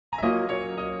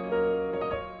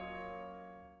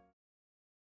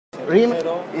RIM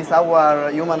is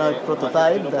our humanoid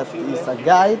prototype that is a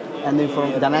guide and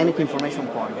dynamic information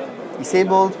point. It's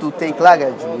able to take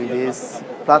luggage with this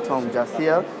platform just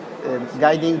here,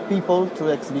 guiding people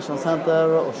through exhibition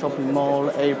center or shopping mall,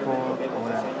 airport,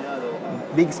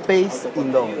 or big space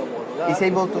indoor. It's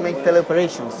able to make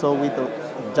teleoperations, so with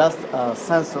just a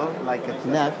sensor like a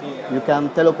Kinect, you can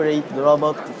teleoperate the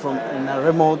robot in a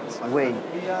remote way.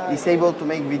 It's able to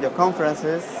make video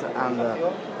conferences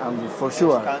and for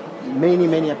sure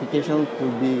many applications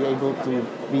could be able to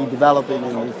be developed in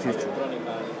the future.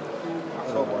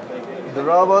 The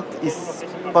robot is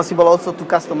possible also to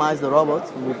customize the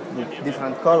robot with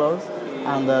different colors,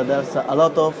 and there's a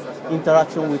lot of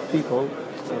interaction with people.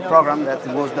 A program that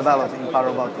was developed in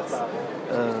robotics.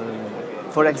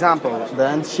 For example, the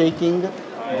handshaking,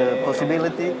 the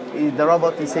possibility, the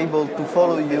robot is able to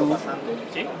follow you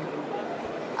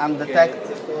and detect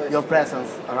your presence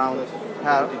around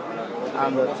her,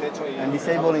 and is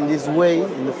able in this way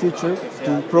in the future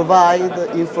to provide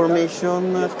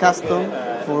information custom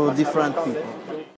for different people.